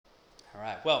All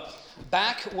right. Well,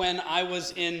 back when I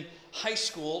was in high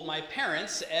school, my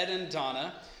parents, Ed and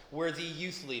Donna, were the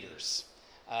youth leaders,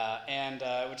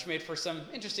 which made for some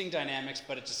interesting dynamics.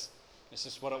 But it's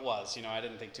just what it was. You know, I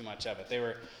didn't think too much of it. They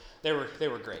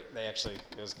were great.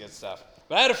 It was good stuff.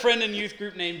 But I had a friend in youth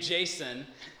group named Jason,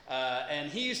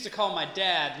 and he used to call my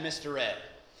dad Mr. Ed.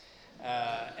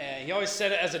 And he always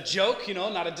said it as a joke, you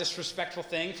know, not a disrespectful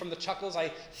thing. From the chuckles,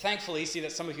 I thankfully see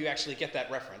that some of you actually get that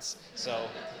reference. So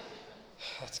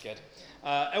that's good.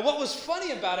 And what was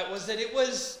funny about it was that it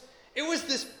was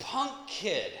this punk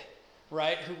kid,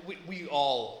 right? Who we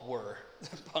all were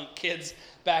punk kids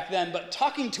back then, but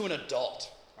talking to an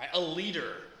adult, right? A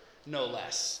leader, no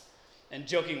less, and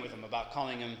joking with him about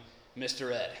calling him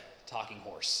Mr. Ed, talking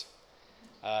horse.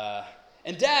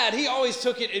 And Dad, he always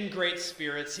took it in great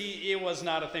spirits. It was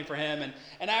not a thing for him.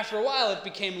 And after a while, it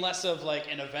became less of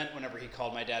like an event whenever he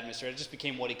called my dad Mr. Ed. It just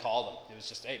became what he called him. It was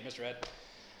just, hey, Mr. Ed.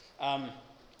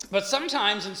 But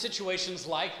sometimes in situations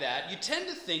like that, you tend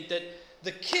to think that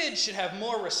the kid should have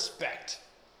more respect,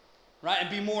 right?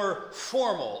 And be more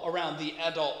formal around the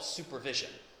adult supervision,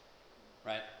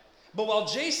 right? But while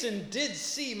Jason did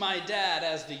see my dad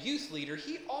as the youth leader,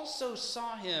 he also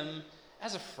saw him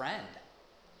as a friend.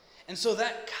 And so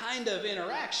that kind of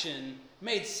interaction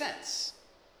made sense.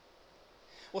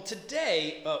 Well,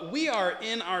 today, we are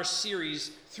in our series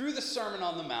through the Sermon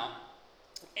on the Mount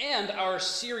and our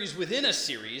series within a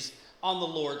series on the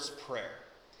Lord's Prayer.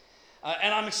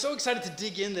 And I'm so excited to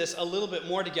dig in this a little bit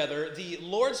more together. The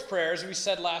Lord's Prayer, as we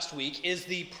said last week, is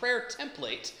the prayer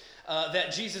template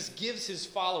that Jesus gives his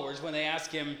followers when they ask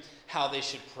him how they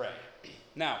should pray.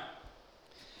 Now,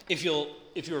 if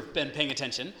you've been paying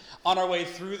attention, on our way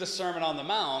through the Sermon on the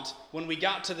Mount, when we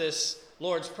got to this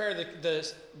Lord's Prayer,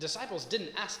 the disciples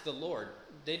didn't ask the Lord.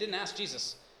 They didn't ask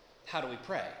Jesus, how do we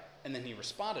pray? And then he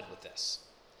responded with this.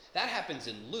 That happens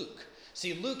in Luke.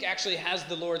 See, Luke actually has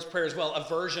the Lord's Prayer as well, a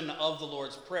version of the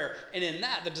Lord's Prayer. And in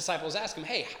that, the disciples ask him,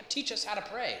 hey, teach us how to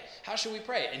pray. How should we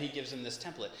pray? And he gives them this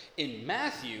template. In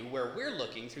Matthew, where we're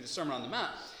looking through the Sermon on the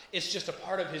Mount, it's just a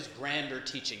part of his grander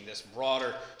teaching, this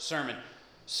broader sermon.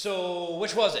 So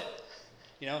which was it?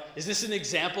 You know, is this an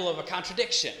example of a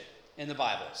contradiction in the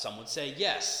Bible? Some would say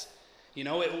yes. You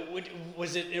know,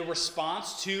 was it a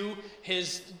response to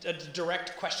a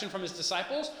direct question from his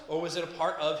disciples, or was it a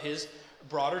part of his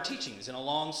broader teachings in a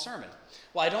long sermon?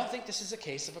 Well, I don't think this is a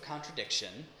case of a contradiction,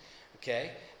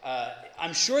 okay?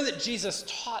 I'm sure that Jesus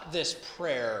taught this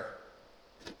prayer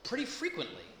pretty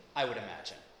frequently, I would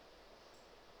imagine.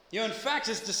 You know, in fact,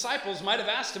 his disciples might have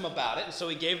asked him about it, and so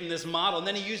he gave them this model, and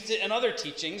then he used it in other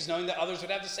teachings, knowing that others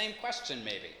would have the same question,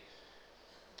 maybe.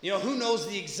 You know, who knows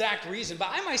the exact reason, but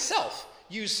I myself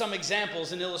use some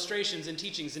examples and illustrations and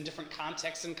teachings in different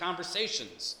contexts and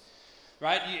conversations,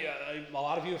 right? A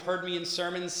lot of you have heard me in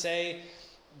sermons say,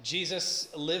 Jesus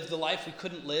lived the life we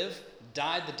couldn't live,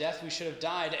 died the death we should have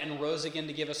died, and rose again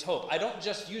to give us hope. I don't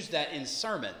just use that in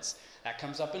sermons. That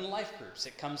comes up in life groups.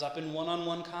 It comes up in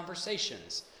one-on-one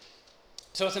conversations.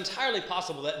 So it's entirely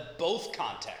possible that both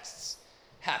contexts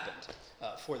happened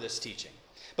for this teaching.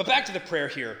 But back to the prayer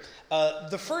here.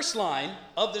 The first line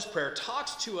of this prayer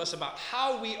talks to us about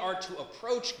how we are to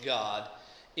approach God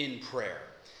in prayer.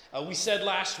 We said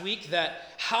last week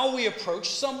that how we approach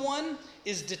someone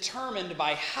is determined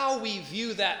by how we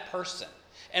view that person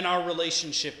and our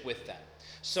relationship with them.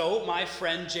 So my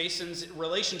friend Jason's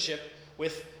relationship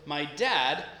with my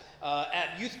dad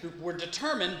at youth group were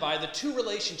determined by the two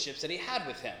relationships that he had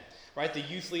with him, right? The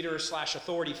youth leader /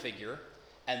 authority figure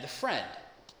and the friend.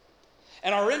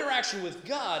 And our interaction with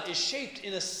God is shaped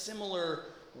in a similar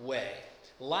way.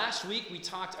 Last week we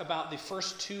talked about the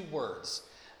first two words,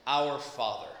 our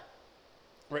Father.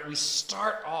 Right? We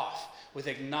start off with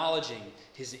acknowledging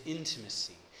his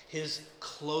intimacy, his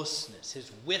closeness,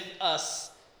 his with us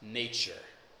nature.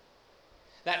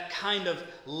 That kind of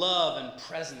love and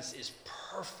presence is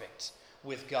perfect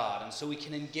with God, and so we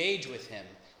can engage with him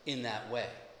in that way.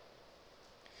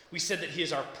 We said that he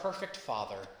is our perfect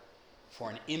Father for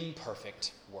an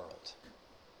imperfect world.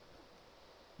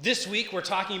 This week, we're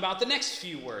talking about the next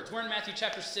few words. We're in Matthew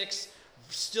chapter 6,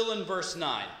 still in verse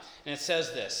 9, and it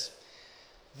says this.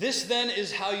 This then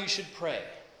is how you should pray.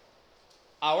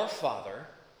 Our Father,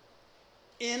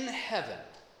 in heaven,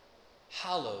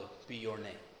 hallowed be your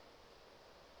name.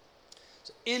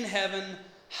 So in heaven,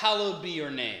 hallowed be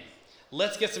your name.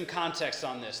 Let's get some context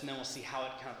on this, and then we'll see how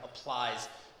it kind of applies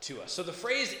to us. So the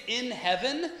phrase in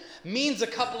heaven means a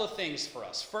couple of things for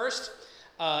us. First,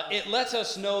 it lets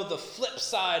us know the flip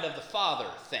side of the Father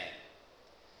thing,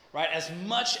 right? As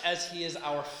much as he is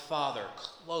our Father,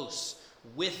 close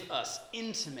with us,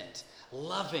 intimate,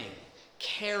 loving,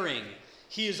 caring,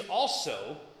 He is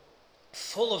also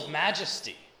full of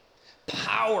majesty,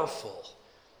 powerful,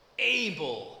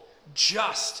 able,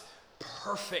 just,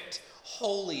 perfect,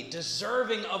 holy,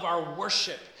 deserving of our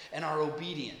worship and our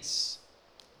obedience.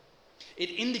 It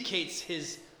indicates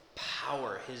his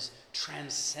power, his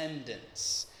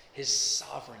transcendence, his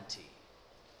sovereignty.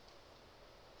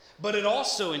 But it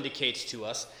also indicates to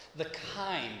us the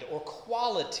kind or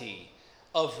quality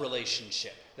of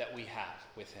relationship that we have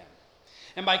with him.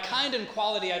 And by kind and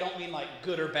quality, I don't mean like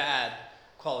good or bad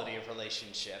quality of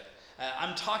relationship.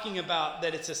 I'm talking about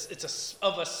that it's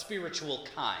of a spiritual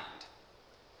kind.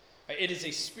 There's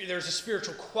a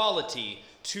spiritual quality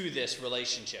to this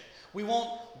relationship. We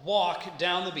won't walk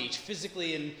down the beach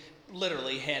physically and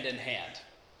literally hand in hand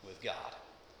with God.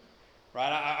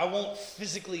 Right? I won't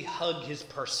physically hug his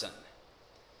person.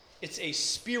 It's a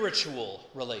spiritual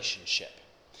relationship.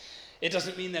 It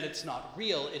doesn't mean that it's not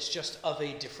real, it's just of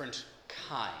a different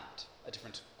kind, a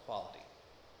different quality.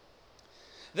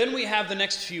 Then we have the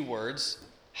next few words,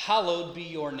 hallowed be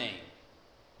your name.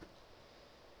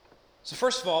 So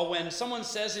first of all, when someone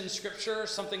says in Scripture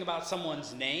something about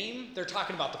someone's name, they're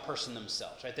talking about the person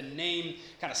themselves, right? The name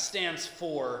kind of stands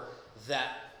for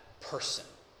that person.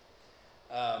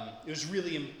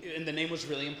 And the name was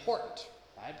really important,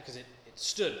 right? Because it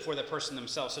stood for the person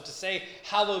themselves. So to say,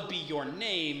 hallowed be your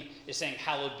name, is saying,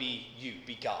 hallowed be you,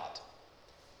 be God.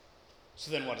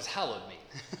 So then what does hallowed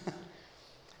mean?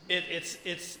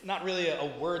 It's not really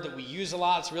a word that we use a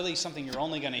lot. It's really something you're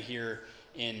only going to hear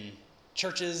in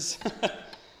churches.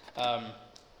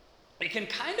 It can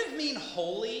kind of mean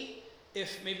holy,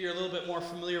 if maybe you're a little bit more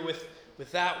familiar with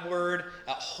that word.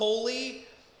 Holy,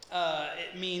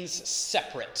 it means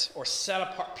separate or set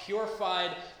apart,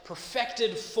 purified,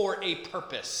 perfected for a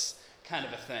purpose kind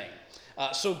of a thing.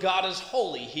 So God is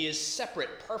holy. He is separate,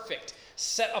 perfect,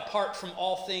 set apart from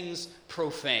all things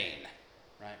profane.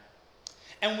 Right?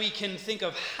 And we can think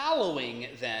of hallowing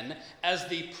then as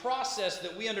the process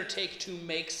that we undertake to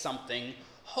make something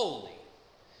holy.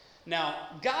 Now,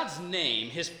 God's name,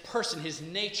 his person, his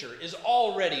nature is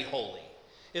already holy.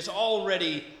 It's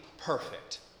already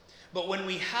perfect. But when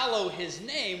we hallow his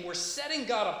name, we're setting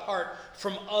God apart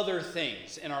from other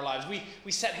things in our lives.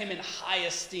 We set him in high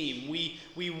esteem.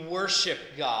 We worship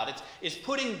God. It's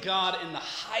putting God in the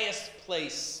highest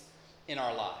place in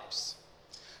our lives.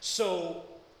 So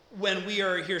when we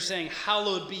are here saying,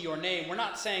 hallowed be your name, we're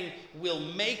not saying we'll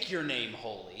make your name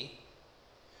holy.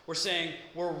 We're saying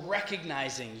we're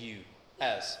recognizing you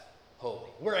as holy.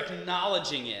 We're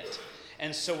acknowledging it.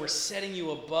 And so we're setting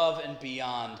you above and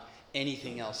beyond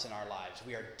anything else in our lives.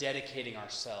 We are dedicating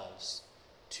ourselves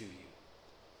to you.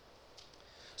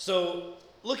 So,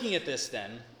 looking at this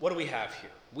then, what do we have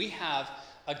here? We have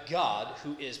a God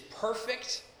who is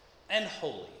perfect and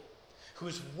holy, who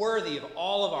is worthy of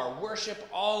all of our worship,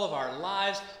 all of our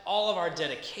lives, all of our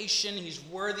dedication. He's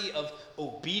worthy of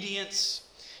obedience.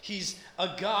 He's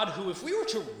a God who, if we were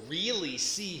to really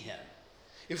see him,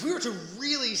 if we were to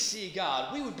really see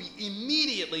God, we would be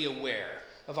immediately aware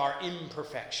of our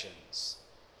imperfections,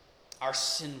 our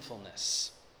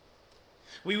sinfulness.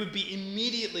 We would be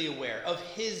immediately aware of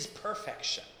his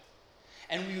perfection.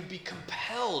 And we would be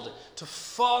compelled to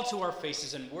fall to our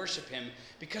faces and worship him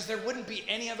because there wouldn't be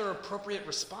any other appropriate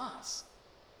response.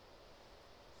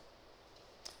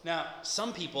 Now,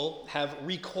 some people have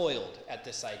recoiled at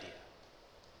this idea.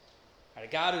 A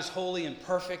God who's holy and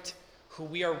perfect, who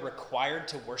we are required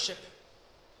to worship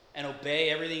and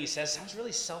obey everything he says, sounds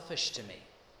really selfish to me.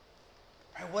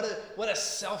 Right? What a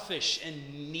selfish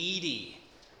and needy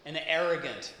and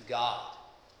arrogant God.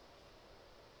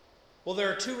 Well,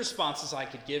 there are two responses I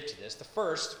could give to this. The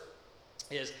first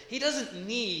is he doesn't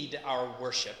need our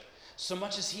worship so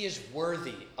much as he is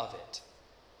worthy of it.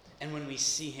 And when we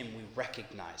see him, we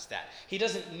recognize that. He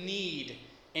doesn't need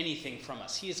anything from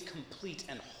us. He is complete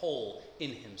and whole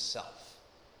in himself.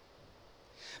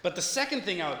 But the second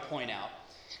thing I would point out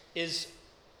is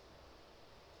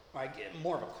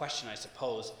more of a question, I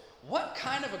suppose. What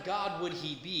kind of a God would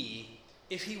he be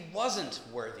if he wasn't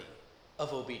worthy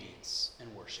of obedience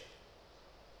and worship?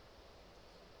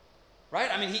 Right?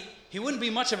 I mean, he wouldn't be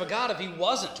much of a God if he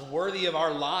wasn't worthy of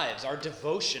our lives, our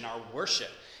devotion, our worship.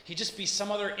 He'd just be some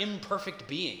other imperfect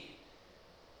being.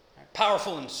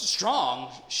 Powerful and strong,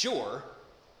 sure,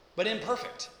 but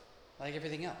imperfect, like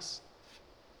everything else.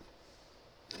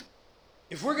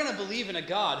 If we're going to believe in a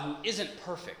God who isn't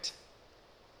perfect,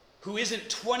 who isn't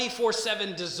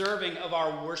 24/7 deserving of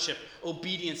our worship,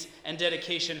 obedience, and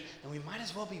dedication, then we might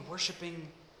as well be worshiping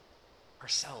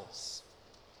ourselves,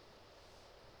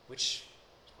 which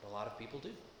is what a lot of people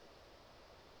do.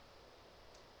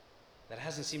 That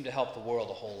hasn't seemed to help the world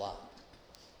a whole lot.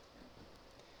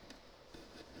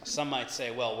 Some might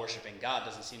say, well, worshiping God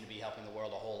doesn't seem to be helping the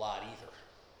world a whole lot either.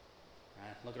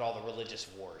 Right? Look at all the religious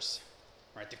wars,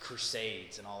 right? The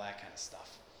Crusades and all that kind of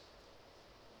stuff.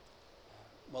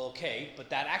 Well, okay, but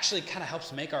that actually kind of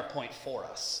helps make our point for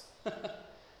us.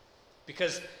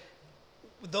 Because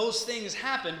those things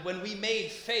happened when we made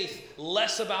faith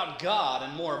less about God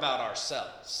and more about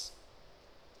ourselves.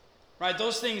 Right?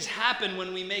 Those things happen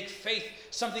when we make faith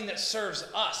something that serves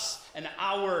us and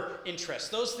our interests.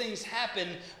 Those things happen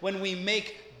when we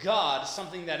make God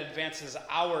something that advances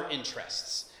our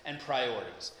interests and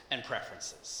priorities and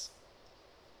preferences.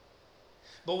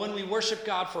 But when we worship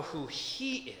God for who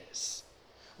He is,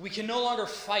 we can no longer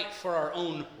fight for our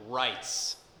own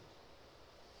rights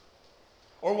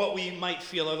or what we might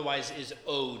feel otherwise is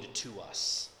owed to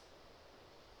us.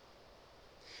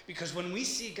 Because when we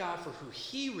see God for who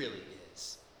He really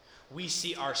is, we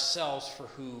see ourselves for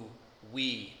who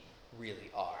we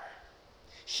really are.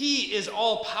 He is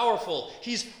all-powerful.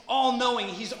 He's all-knowing.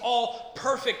 He's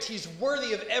all-perfect. He's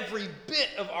worthy of every bit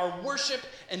of our worship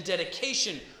and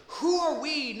dedication. Who are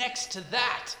we next to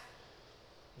that?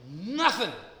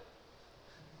 Nothing.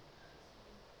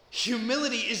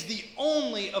 Humility is the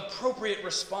only appropriate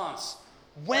response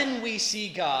when we see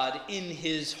God in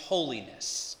His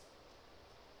holiness.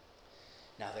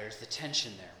 Now there's the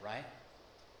tension there, right?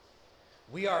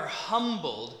 We are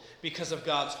humbled because of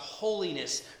God's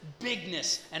holiness,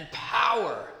 bigness, and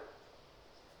power.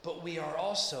 But we are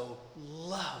also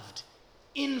loved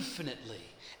infinitely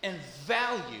and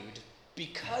valued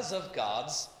because of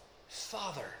God's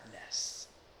fatherness.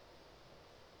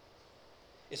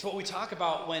 It's what we talk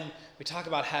about when we talk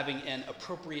about having an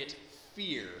appropriate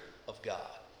fear of God.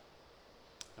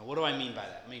 Now, what do I mean by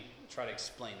that? Let me try to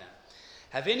explain that.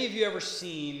 Have any of you ever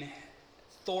seen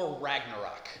Thor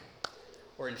Ragnarok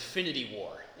or Infinity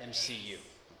War, MCU?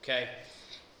 Okay?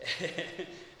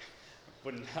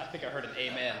 I think I heard an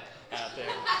amen out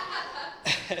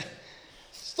there.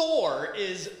 Thor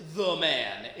is the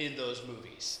man in those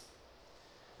movies.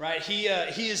 Right? He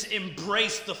has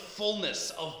embraced the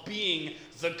fullness of being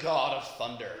the god of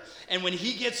thunder. And when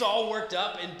he gets all worked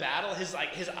up in battle, his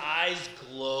eyes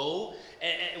glow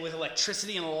and with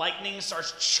electricity, and lightning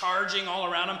starts charging all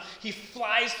around him. He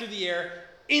flies through the air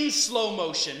in slow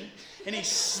motion, and he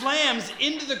slams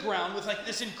into the ground with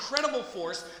this incredible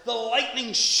force. The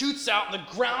lightning shoots out, and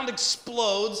the ground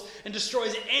explodes and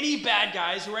destroys any bad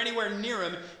guys who are anywhere near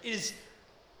him. It is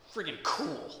freaking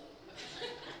cool.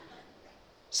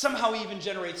 Somehow he even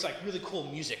generates really cool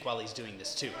music while he's doing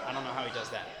this too. I don't know how he does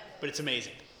that, but it's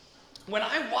amazing. When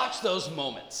I watch those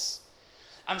moments,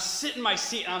 I'm sitting in my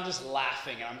seat and I'm just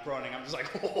laughing and I'm groaning. I'm just like,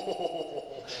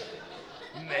 oh,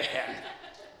 man.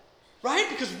 Right?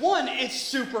 Because one, it's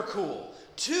super cool.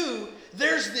 Two,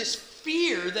 there's this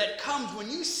fear that comes when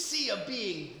you see a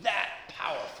being that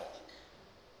powerful.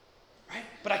 Right?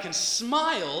 But I can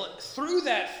smile through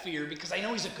that fear because I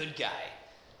know he's a good guy.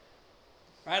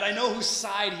 Right? I know whose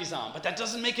side he's on, but that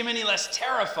doesn't make him any less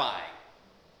terrifying.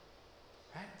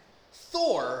 Right?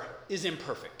 Thor is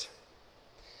imperfect,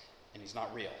 and he's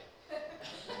not real.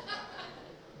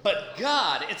 But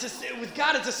God, with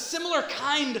God, it's a similar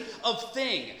kind of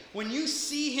thing. When you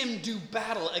see him do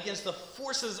battle against the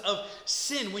forces of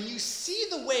sin, when you see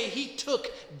the way he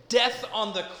took death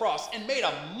on the cross and made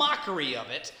a mockery of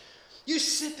it, you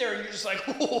sit there and you're just like,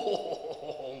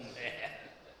 oh, man.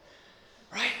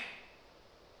 Right?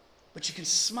 But you can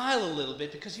smile a little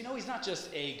bit because you know he's not just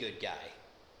a good guy.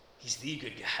 He's the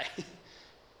good guy.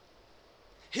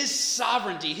 His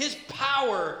sovereignty, his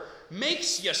power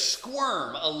makes you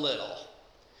squirm a little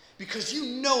because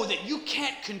you know that you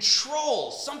can't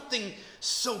control something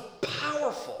so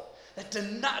powerful that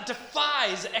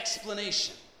defies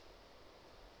explanation.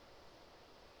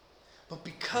 But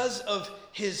because of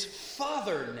his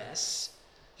fatherness,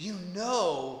 you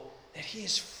know that he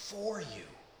is for you.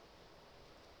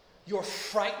 You're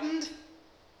frightened,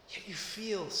 yet you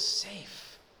feel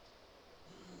safe.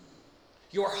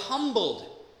 You're humbled,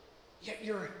 yet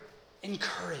you're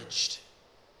encouraged.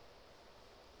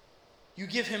 You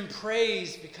give him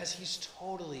praise because he's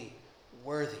totally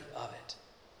worthy of it.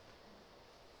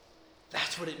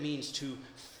 That's what it means to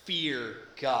fear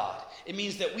God. It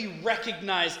means that we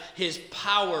recognize his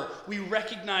power. We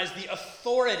recognize the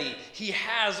authority he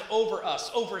has over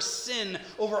us, over sin,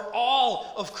 over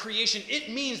all of creation. It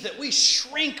means that we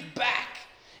shrink back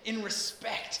in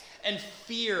respect and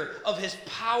fear of his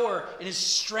power and his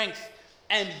strength.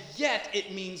 And yet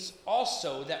it means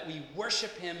also that we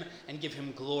worship him and give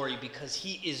him glory because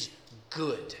he is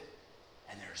good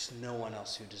and there's no one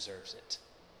else who deserves it.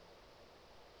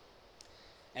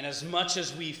 And as much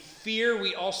as we fear,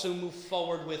 we also move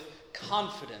forward with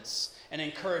confidence and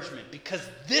encouragement, because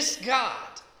this God,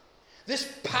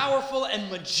 this powerful and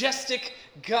majestic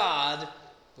God,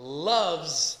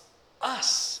 loves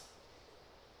us.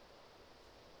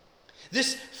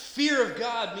 This fear of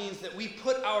God means that we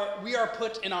are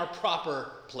put in our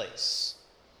proper place.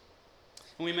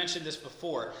 And we mentioned this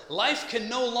before. Life can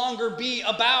no longer be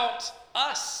about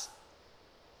us.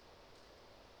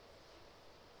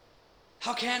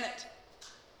 How can it?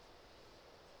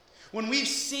 When we've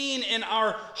seen in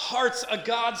our hearts a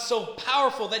God so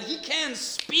powerful that he can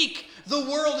speak the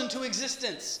world into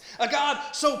existence, a God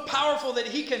so powerful that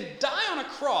he can die on a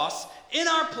cross in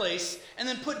our place and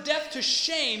then put death to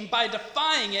shame by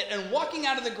defying it and walking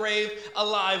out of the grave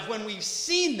alive, when we've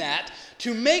seen that,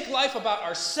 to make life about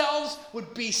ourselves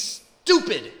would be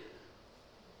stupid.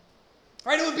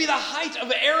 Right? It would be the height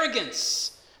of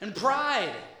arrogance and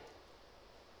pride.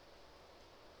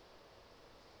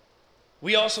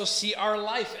 We also see our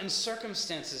life and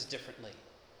circumstances differently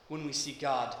when we see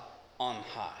God on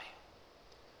high.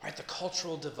 Right? The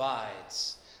cultural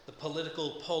divides, the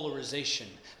political polarization,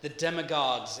 the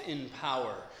demagogues in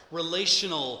power,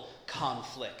 relational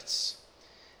conflicts.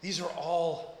 These are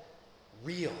all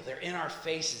real. They're in our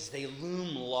faces. They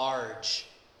loom large.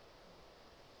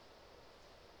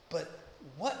 But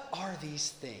what are these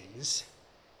things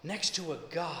next to a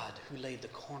God who laid the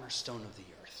cornerstone of the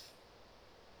earth?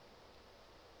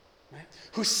 Right?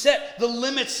 Who set the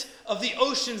limits of the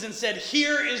oceans and said,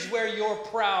 here is where your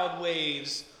proud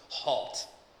waves halt.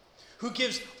 Who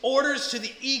gives orders to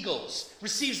the eagles,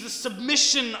 receives the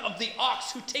submission of the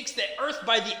ox, who takes the earth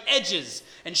by the edges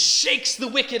and shakes the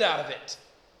wicked out of it.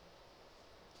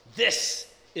 This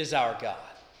is our God.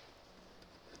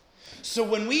 So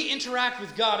when we interact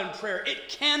with God in prayer, it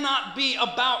cannot be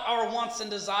about our wants and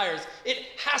desires. It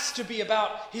has to be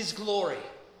about his glory.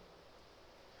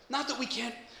 Not that we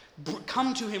can't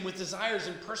come to him with desires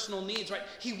and personal needs, right?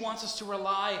 He wants us to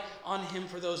rely on him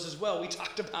for those as well. We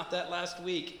talked about that last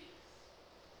week.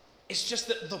 It's just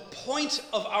that the point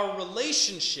of our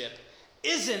relationship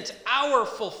isn't our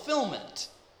fulfillment.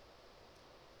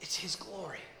 It's his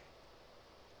glory.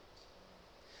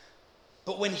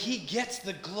 But when he gets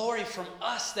the glory from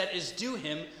us that is due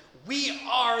him, we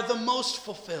are the most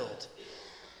fulfilled.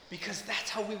 Because that's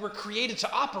how we were created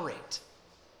to operate.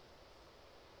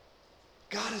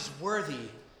 God is worthy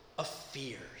of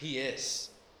fear. He is.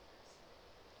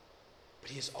 But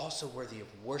he is also worthy of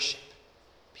worship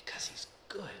because he's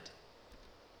good.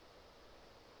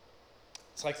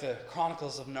 It's like the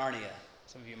Chronicles of Narnia.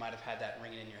 Some of you might have had that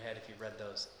ringing in your head if you've read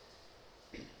those.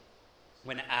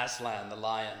 When Aslan, the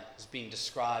lion, is being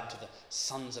described to the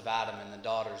sons of Adam and the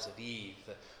daughters of Eve,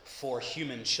 the 4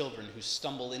 human children who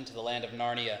stumble into the land of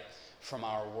Narnia from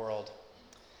our world.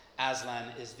 Aslan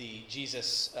is the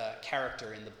Jesus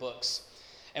character in the books.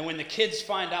 And when the kids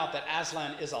find out that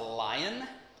Aslan is a lion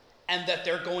and that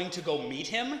they're going to go meet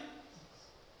him,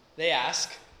 they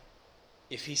ask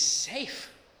if he's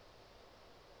safe.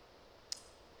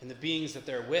 And the beings that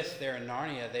they're with there in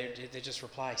Narnia, they just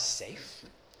reply, safe?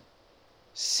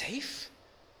 Safe?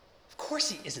 Of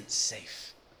course he isn't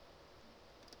safe.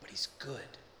 But he's good.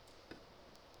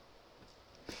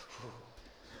 Whew.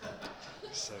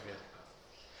 So good.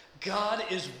 God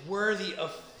is worthy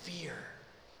of fear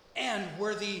and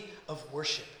worthy of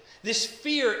worship. This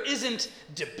fear isn't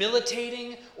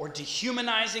debilitating or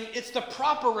dehumanizing. It's the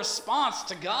proper response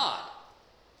to God.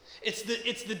 It's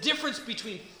the difference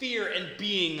between fear and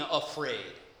being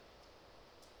afraid.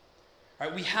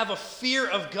 Right? We have a fear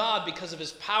of God because of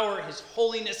his power, his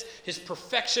holiness, his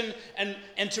perfection,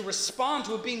 and to respond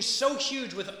to it being so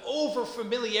huge with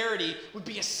over-familiarity would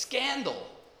be a scandal.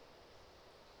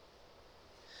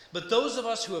 But those of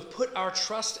us who have put our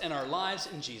trust and our lives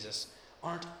in Jesus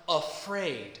aren't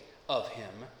afraid of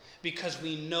him because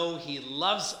we know he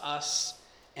loves us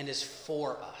and is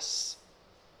for us.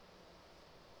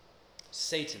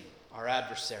 Satan, our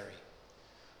adversary,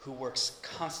 who works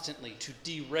constantly to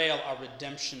derail our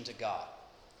redemption to God,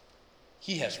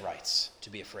 he has rights to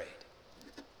be afraid.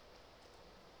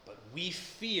 But we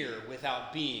fear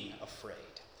without being afraid.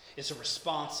 It's a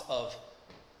response of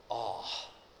awe.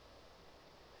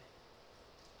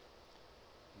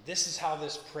 This is how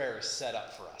this prayer is set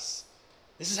up for us.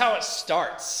 This is how it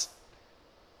starts.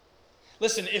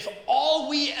 Listen, if all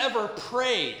we ever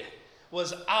prayed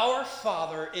was, "Our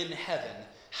Father in heaven,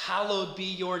 hallowed be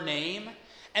your name,"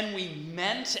 and we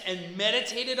meant and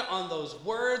meditated on those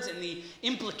words and the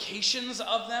implications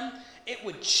of them, it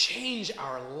would change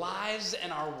our lives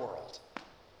and our world.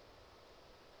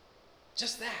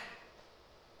 Just that.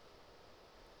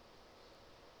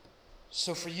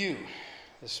 So for you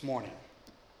this morning,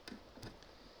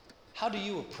 how do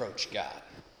you approach God?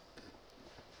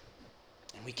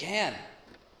 And we can.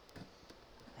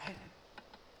 Right?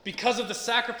 Because of the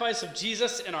sacrifice of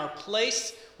Jesus in our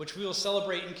place, which we will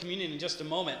celebrate in communion in just a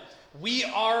moment, we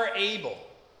are able,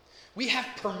 we have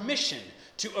permission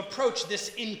to approach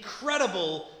this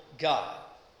incredible God.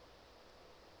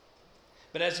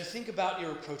 But as you think about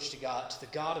your approach to God, to the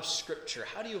God of Scripture,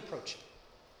 how do you approach it?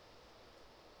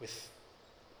 With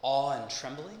awe and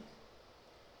trembling?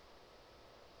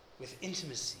 With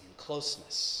intimacy and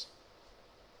closeness?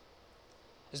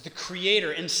 As the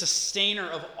creator and sustainer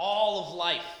of all of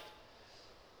life?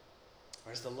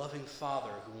 Or as the loving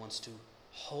Father who wants to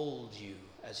hold you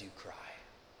as you cry?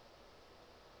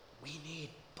 We need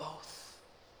both.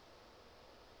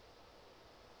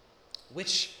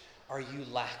 Which are you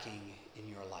lacking in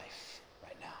your life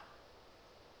right now?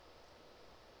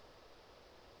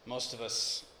 Most of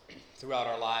us, throughout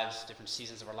our lives, different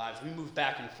seasons of our lives, we move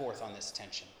back and forth on this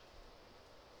tension.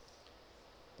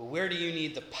 But where do you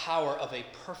need the power of a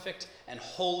perfect and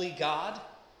holy God?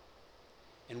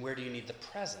 And where do you need the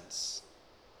presence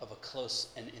of a close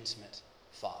and intimate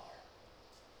Father?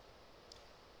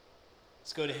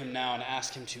 Let's go to him now and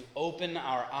ask him to open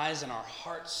our eyes and our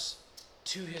hearts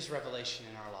to his revelation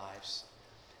in our lives,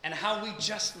 and how we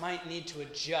just might need to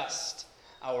adjust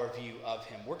our view of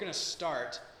him. We're going to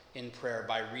start in prayer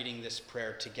by reading this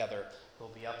prayer together. It'll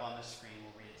be up on the screen.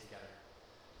 We'll read it together.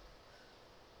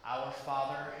 Our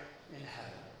Father in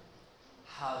heaven,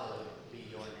 hallowed be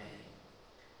your name.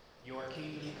 Your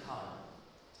kingdom come,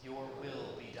 your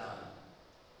will be done,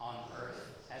 on earth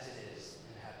as it is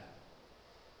in heaven.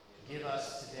 Give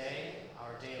us today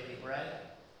our daily bread,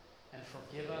 and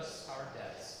forgive us our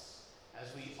debts,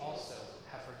 as we also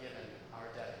have forgiven our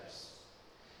debtors.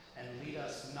 And lead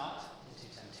us not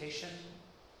into temptation,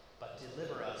 but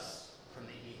deliver us from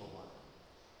the evil one.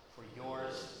 For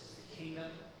yours is the kingdom,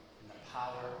 and the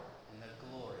power,